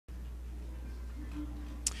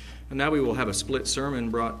And now we will have a split sermon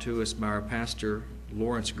brought to us by our pastor,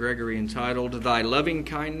 Lawrence Gregory, entitled, Thy Loving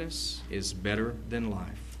Kindness is Better Than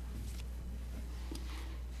Life.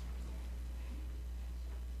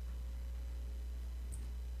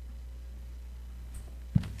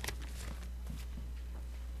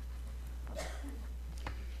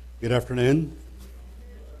 Good afternoon.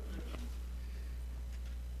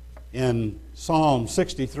 In Psalm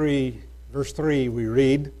 63, verse 3, we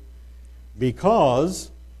read,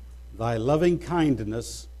 Because thy loving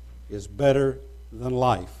kindness is better than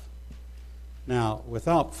life. Now,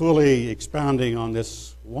 without fully expounding on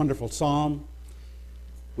this wonderful psalm,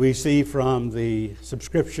 we see from the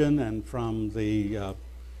subscription and from the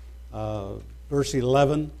verse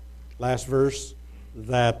 11, last verse,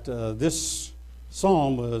 that this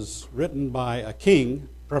psalm was written by a king,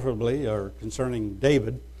 preferably, or concerning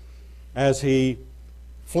David, as he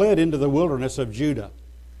fled into the wilderness of Judah.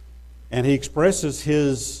 And he expresses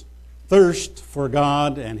his thirst for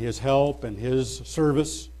God and his help and his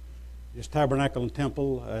service, his tabernacle and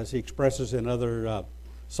temple, as he expresses in other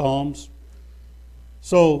psalms.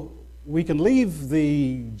 So we can leave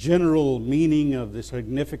the general meaning of the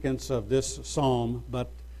significance of this psalm, but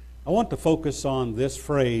I want to focus on this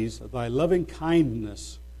phrase, thy loving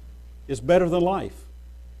kindness is better than life.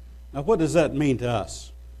 Now, what does that mean to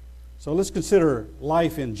us? So let's consider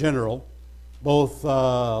life in general.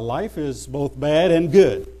 Life is both bad and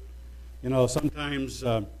good. You know, sometimes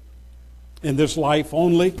in this life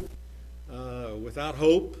only, without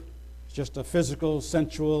hope, it's just a physical,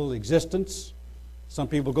 sensual existence. Some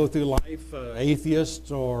people go through life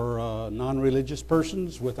atheists or non-religious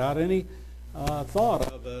persons without any thought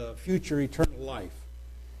of a future eternal life.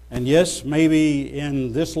 And yes, maybe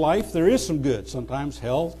in this life there is some good, sometimes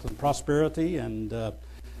health and prosperity and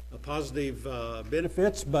positive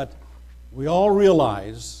benefits, but we all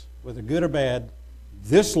realize, whether good or bad,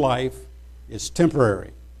 this life is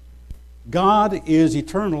temporary. God is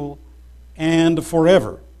eternal and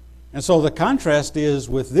forever. And so the contrast is,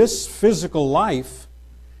 with this physical life,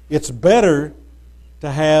 it's better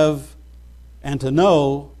to have and to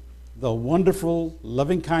know the wonderful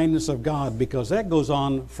loving kindness of God, because that goes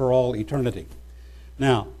on for all eternity.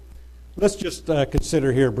 Now, let's just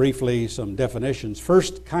consider here briefly some definitions.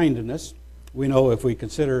 First, kindness. We know, if we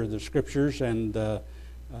consider the scriptures and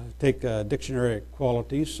take dictionary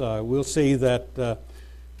qualities, we'll see that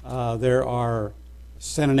there are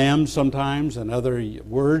synonyms sometimes and other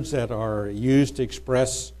words that are used to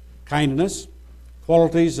express kindness.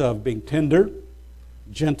 Qualities of being tender,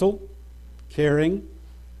 gentle, caring,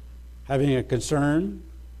 having a concern,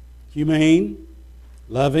 humane,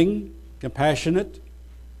 loving, compassionate,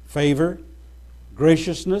 favor,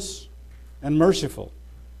 graciousness, and merciful.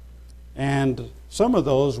 And some of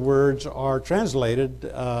those words are translated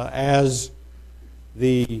as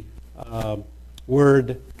the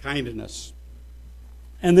word kindness.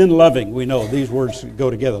 And then loving, we know these words go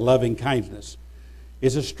together. Loving kindness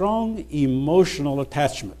is a strong emotional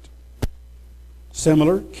attachment.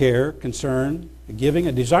 Similar, care, concern, giving,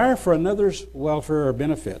 a desire for another's welfare or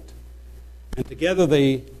benefit. And together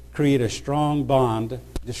they create a strong bond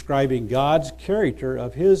describing God's character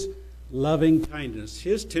of His loving kindness,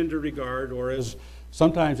 His tender regard, or as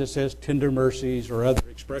sometimes it says, tender mercies, or other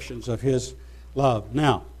expressions of His love.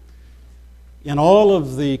 Now, in all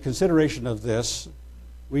of the consideration of this,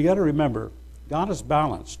 we got to remember, God is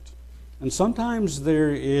balanced. And sometimes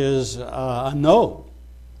there is a no.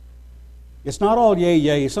 It's not all yea,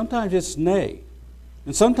 yea. Sometimes it's nay.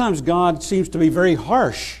 And sometimes God seems to be very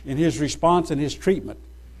harsh in His response and His treatment.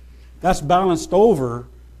 That's balanced over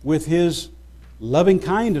with His loving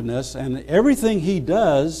kindness, and everything He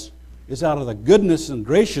does is out of the goodness and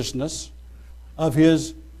graciousness of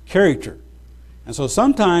His character. And so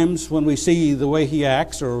sometimes when we see the way He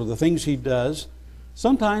acts or the things He does,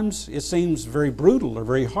 sometimes it seems very brutal or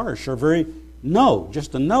very harsh or very no,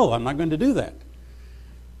 just a no, I'm not going to do that.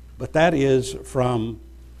 But that is from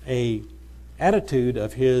a attitude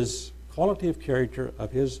of His quality of character,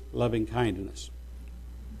 of His loving kindness.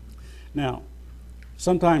 Now,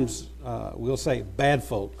 sometimes we'll say bad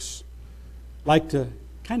folks like to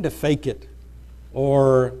kind of fake it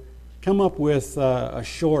or come up with a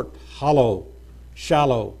short, hollow,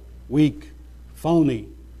 shallow, weak, phony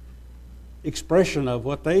expression of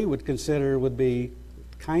what they would consider would be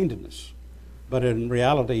kindness. But in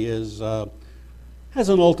reality has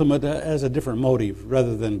an ultimate, has a different motive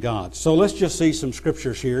rather than God. So let's just see some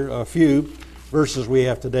scriptures here, a few verses we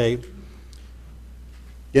have today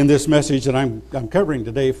in this message that I'm covering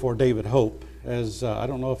today for David Hope. As I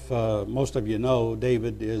don't know if most of you know,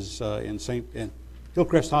 David is in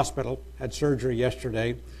Hillcrest Hospital, had surgery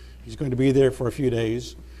yesterday. He's going to be there for a few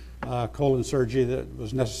days. colon surgery that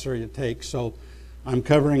was necessary to take. So I'm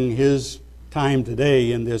covering his time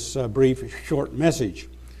today in this brief, short message.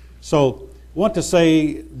 So I want to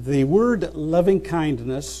say the word loving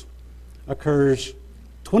kindness occurs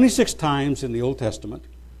 26 times in the Old Testament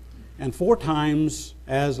and 4 times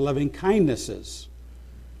as loving kindnesses.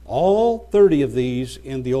 All 30 of these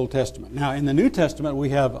in the Old Testament. Now, in the New Testament, we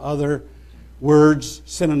have other words,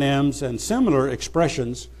 synonyms, and similar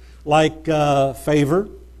expressions like favor,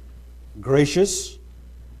 gracious,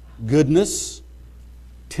 goodness,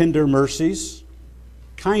 tender mercies,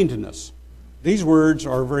 kindness. These words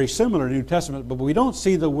are very similar in the New Testament, but we don't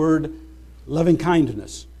see the word loving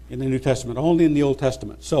kindness in the New Testament, only in the Old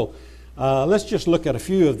Testament. So let's just look at a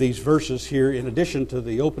few of these verses here in addition to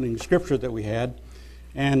the opening scripture that we had,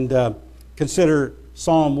 and consider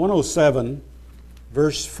Psalm 107,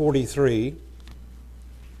 verse 43.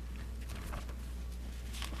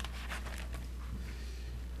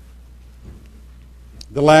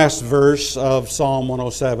 The last verse of Psalm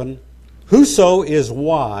 107. Whoso is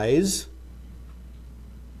wise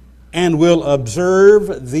and will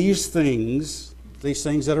observe these things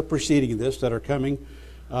that are preceding this, that are coming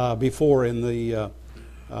before in the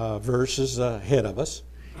verses ahead of us,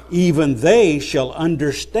 even they shall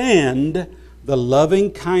understand the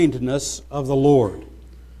loving kindness of the Lord.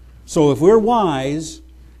 So if we're wise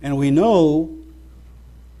and we know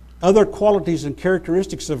other qualities and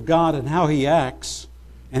characteristics of God and how He acts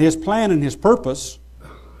and His plan and His purpose,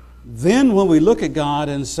 then when we look at God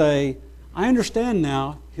and say, I understand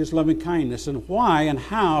now His loving kindness and why and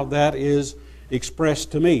how that is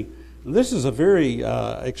expressed to me. This is a very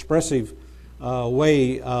expressive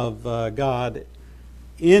way of God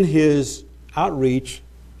in His outreach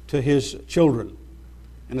to His children,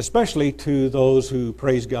 and especially to those who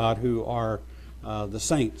praise God, who are the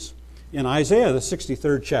saints. In Isaiah, the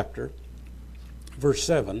 63rd chapter, verse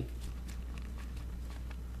 7,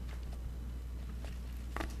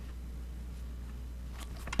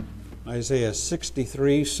 Isaiah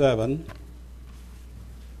 63, 7.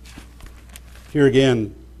 Here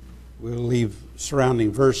again, we'll leave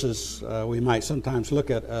surrounding verses. We might sometimes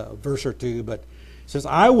look at a verse or two, but it says,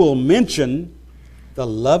 I will mention the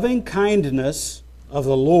loving kindness of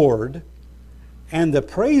the Lord and the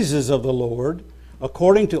praises of the Lord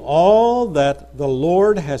according to all that the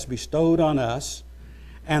Lord has bestowed on us,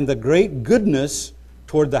 and the great goodness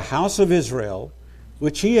toward the house of Israel,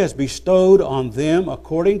 which He has bestowed on them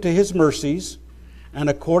according to His mercies and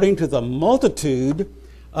according to the multitude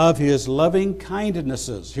of His loving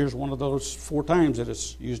kindnesses. Here's one of those 4 times that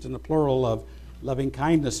it's used in the plural of loving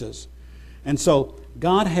kindnesses. And so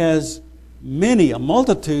God has a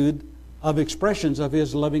multitude of expressions of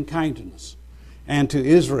His loving kindness, and to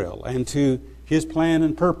Israel, and to His plan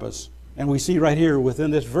and purpose. And we see right here within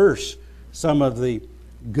this verse some of the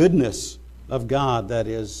goodness of God that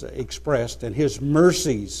is expressed, and His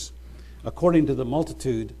mercies according to the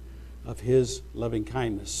multitude of His loving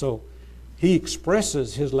kindness. So He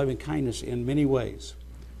expresses His loving kindness in many ways.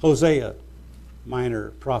 Hosea, minor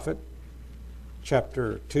prophet,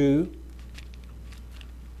 chapter 2,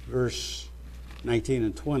 verse 19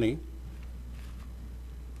 and 20.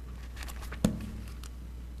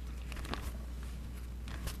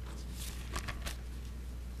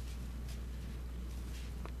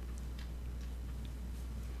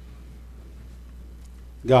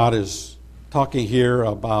 God is talking here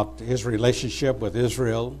about His relationship with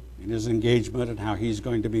Israel and His engagement and how He's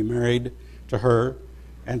going to be married to her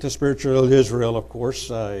and to spiritual Israel, of course,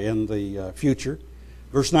 in the future.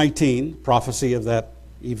 Verse 19, prophecy of that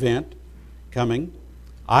event coming.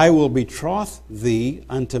 I will betroth thee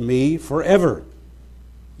unto me forever.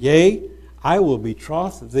 Yea, I will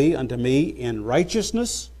betroth thee unto me in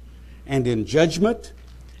righteousness and in judgment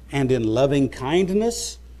and in loving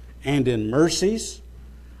kindness and in mercies.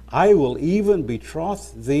 I will even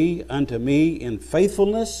betroth thee unto me in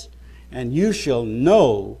faithfulness, and you shall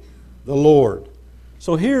know the Lord.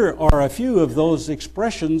 So here are a few of those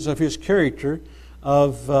expressions of His character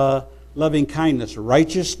of loving kindness: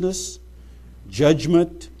 righteousness,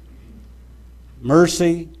 judgment,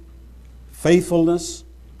 mercy, faithfulness.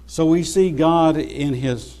 So we see God in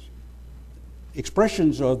His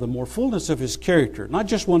expressions of the more fullness of His character, not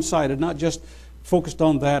just one-sided, not just focused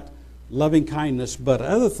on that loving kindness, but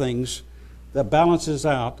other things that balances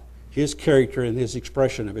out His character and His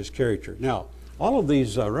expression of His character. Now, all of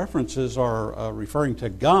these references are referring to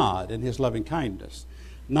God and His loving kindness,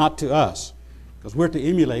 not to us, because we're to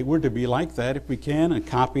emulate, we're to be like that if we can, and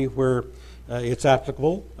copy where it's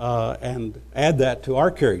applicable, and add that to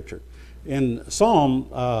our character. In Psalm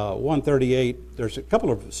 138, there's a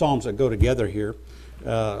couple of psalms that go together here.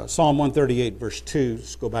 Psalm 138, verse 2.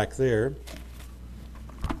 Let's go back there.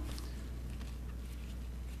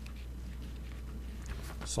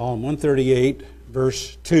 Psalm 138,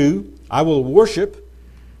 verse 2. I will worship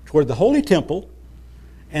toward the holy temple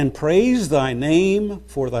and praise thy name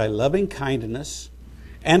for thy loving kindness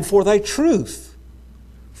and for thy truth.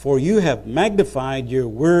 For you have magnified your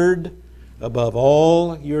word above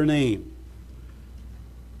all your name.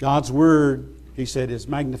 God's word, he said, is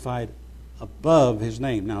magnified above his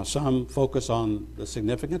name. Now, some focus on the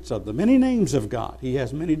significance of the many names of God. He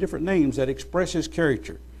has many different names that express his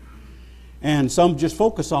character. And some just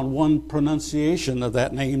focus on one pronunciation of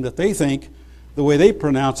that name that they think the way they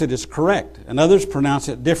pronounce it is correct. And others pronounce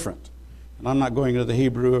it different. And I'm not going into the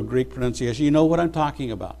Hebrew or Greek pronunciation. You know what I'm talking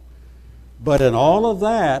about. But in all of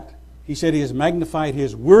that, he said he has magnified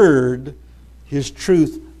his word, his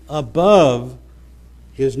truth, above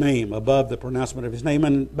his name, above the pronouncement of his name.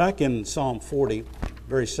 And back in Psalm 40,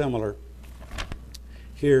 very similar.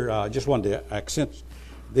 Here, I just wanted to accent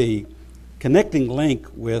the connecting link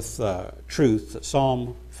with truth.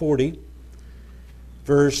 Psalm 40,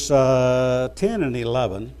 verse 10 and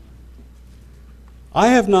 11. I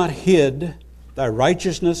have not hid thy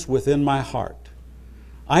righteousness within my heart.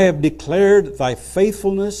 I have declared thy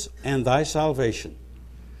faithfulness and thy salvation.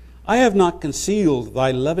 I have not concealed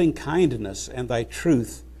thy loving kindness and thy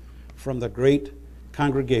truth from the great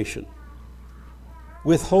congregation.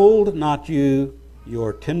 Withhold not you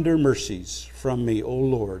your tender mercies from me, O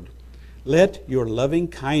Lord. Let your loving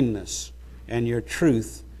kindness and your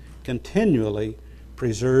truth continually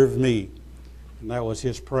preserve me. And that was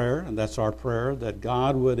his prayer, and that's our prayer, that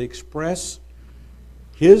God would express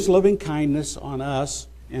his loving kindness on us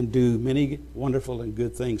and do many wonderful and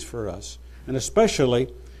good things for us. And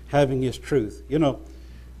especially having his truth. You know,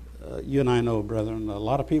 you and I know, brethren, a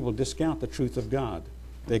lot of people discount the truth of God.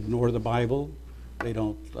 They ignore the Bible. They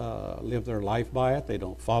don't live their life by it. They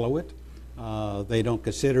don't follow it. They don't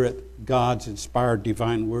consider it God's inspired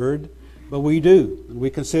divine word. But we do. And we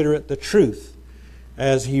consider it the truth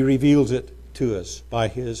as he reveals it to us by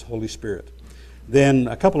his Holy Spirit. Then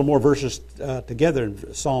a couple of more verses together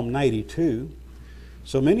in Psalm 92.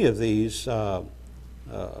 So many of these,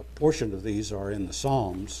 portion of these are in the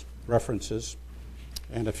Psalms, references,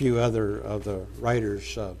 and a few other of the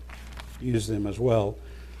writers use them as well.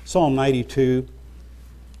 Psalm 92,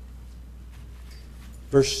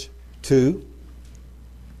 verse 2.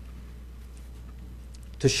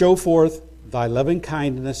 To show forth thy loving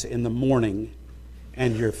kindness in the morning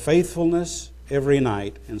and your faithfulness every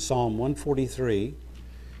night, in Psalm 143,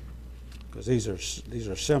 because these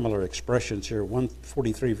are similar expressions here.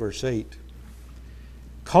 143 verse 8.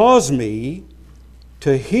 Cause me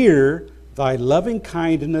to hear thy loving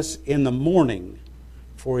kindness in the morning,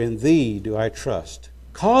 for in thee do I trust.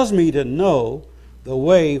 Cause me to know the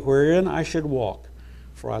way wherein I should walk,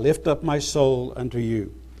 for I lift up my soul unto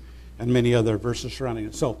you. And many other verses surrounding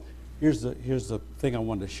it. So here's the thing I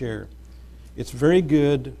wanted to share. It's very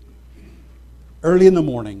good early in the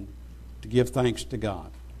morning to give thanks to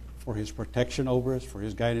God for his protection over us, for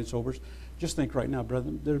his guidance over us. Just think right now,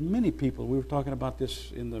 brethren, there are many people, we were talking about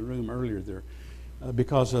this in the room earlier there,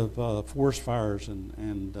 because of forest fires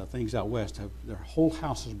and things out west, their whole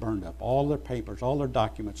house is burned up. All their papers, all their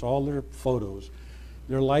documents, all their photos,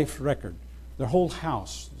 their life record, their whole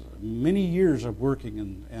house, many years of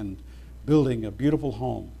working and building a beautiful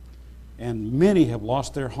home. And many have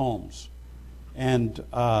lost their homes and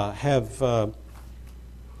have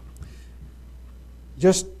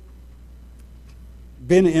just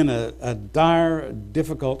been in a dire,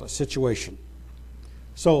 difficult situation.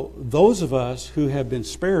 So those of us who have been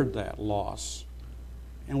spared that loss,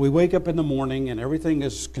 and we wake up in the morning and everything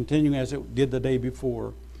is continuing as it did the day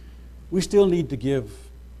before, we still need to give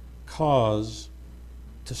cause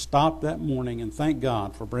to stop that morning and thank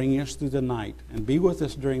God for bringing us through the night and be with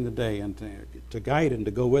us during the day and to guide and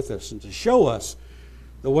to go with us and to show us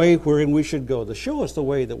the way wherein we should go, to show us the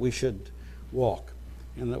way that we should walk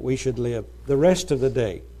and that we should live the rest of the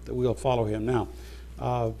day, that we'll follow him. Now,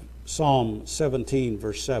 Psalm 17,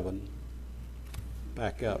 verse 7.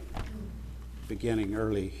 Back up, beginning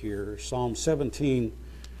early here. Psalm 17,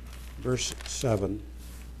 verse 7.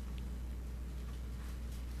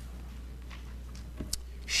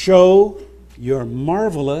 Show your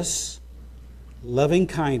marvelous loving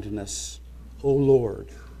kindness, O Lord,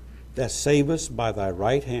 that savest by thy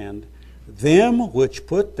right hand them which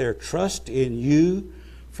put their trust in you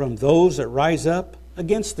from those that rise up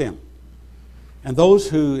against them. And those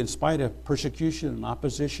who, in spite of persecution and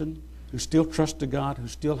opposition, who still trust to God, who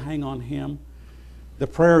still hang on him, the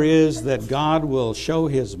prayer is that God will show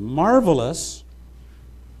his marvelous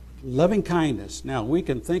Loving kindness. Now, we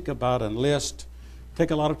can think about and list,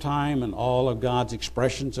 take a lot of time in all of God's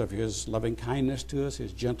expressions of His loving kindness to us,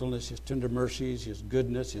 His gentleness, His tender mercies, His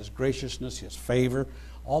goodness, His graciousness, His favor,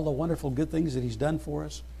 all the wonderful good things that He's done for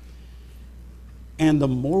us. And the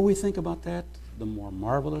more we think about that, the more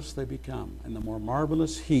marvelous they become, and the more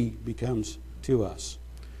marvelous He becomes to us.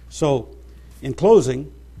 So, in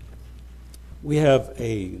closing, we have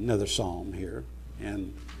another psalm here,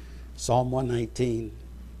 and Psalm 119,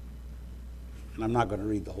 and I'm not going to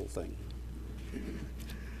read the whole thing.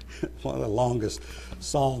 One of the longest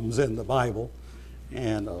psalms in the Bible,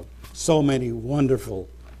 and so many wonderful,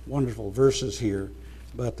 wonderful verses here.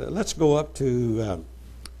 But let's go up to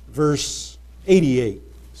verse 88,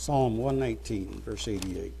 Psalm 119, verse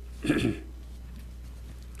 88.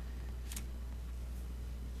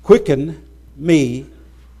 Quicken me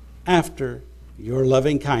after your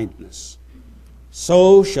loving kindness,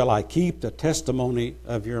 so shall I keep the testimony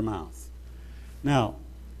of your mouth. Now,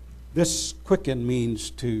 this quicken means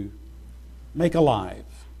to make alive,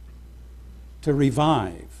 to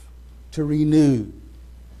revive, to renew,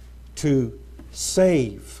 to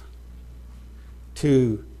save,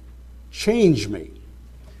 to change me.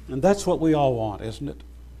 And that's what we all want, isn't it?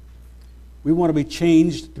 We want to be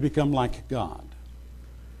changed to become like God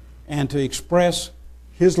and to express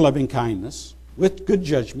His loving kindness with good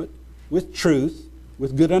judgment, with truth,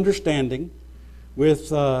 with good understanding,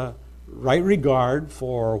 with right regard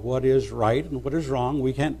for what is right and what is wrong.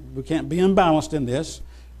 We can't be unbalanced in this,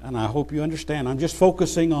 and I hope you understand. I'm just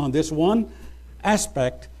focusing on this one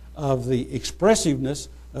aspect of the expressiveness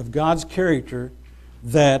of God's character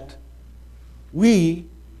that we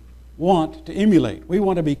want to emulate. We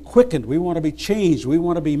want to be quickened. We want to be changed. We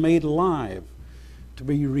want to be made alive, to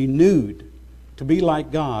be renewed, to be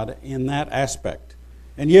like God in that aspect.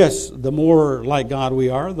 And yes, the more like God we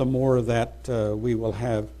are, the more that we will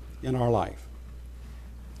have in our life.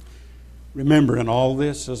 Remember, in all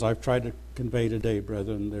this, as I've tried to convey today,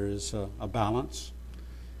 brethren, there is a balance,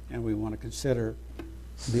 and we want to consider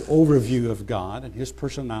the overview of God and His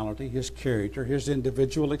personality, His character, His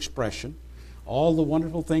individual expression, all the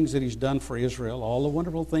wonderful things that He's done for Israel, all the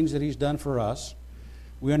wonderful things that He's done for us.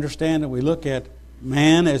 We understand that we look at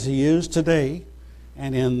man as he is today,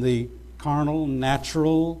 and in the carnal,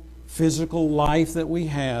 natural, physical life that we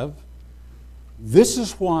have. This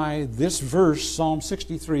is why this verse, Psalm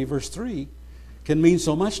 63, verse 3, can mean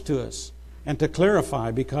so much to us and to clarify,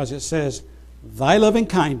 because it says, Thy loving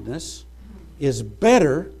kindness is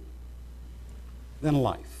better than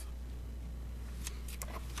life.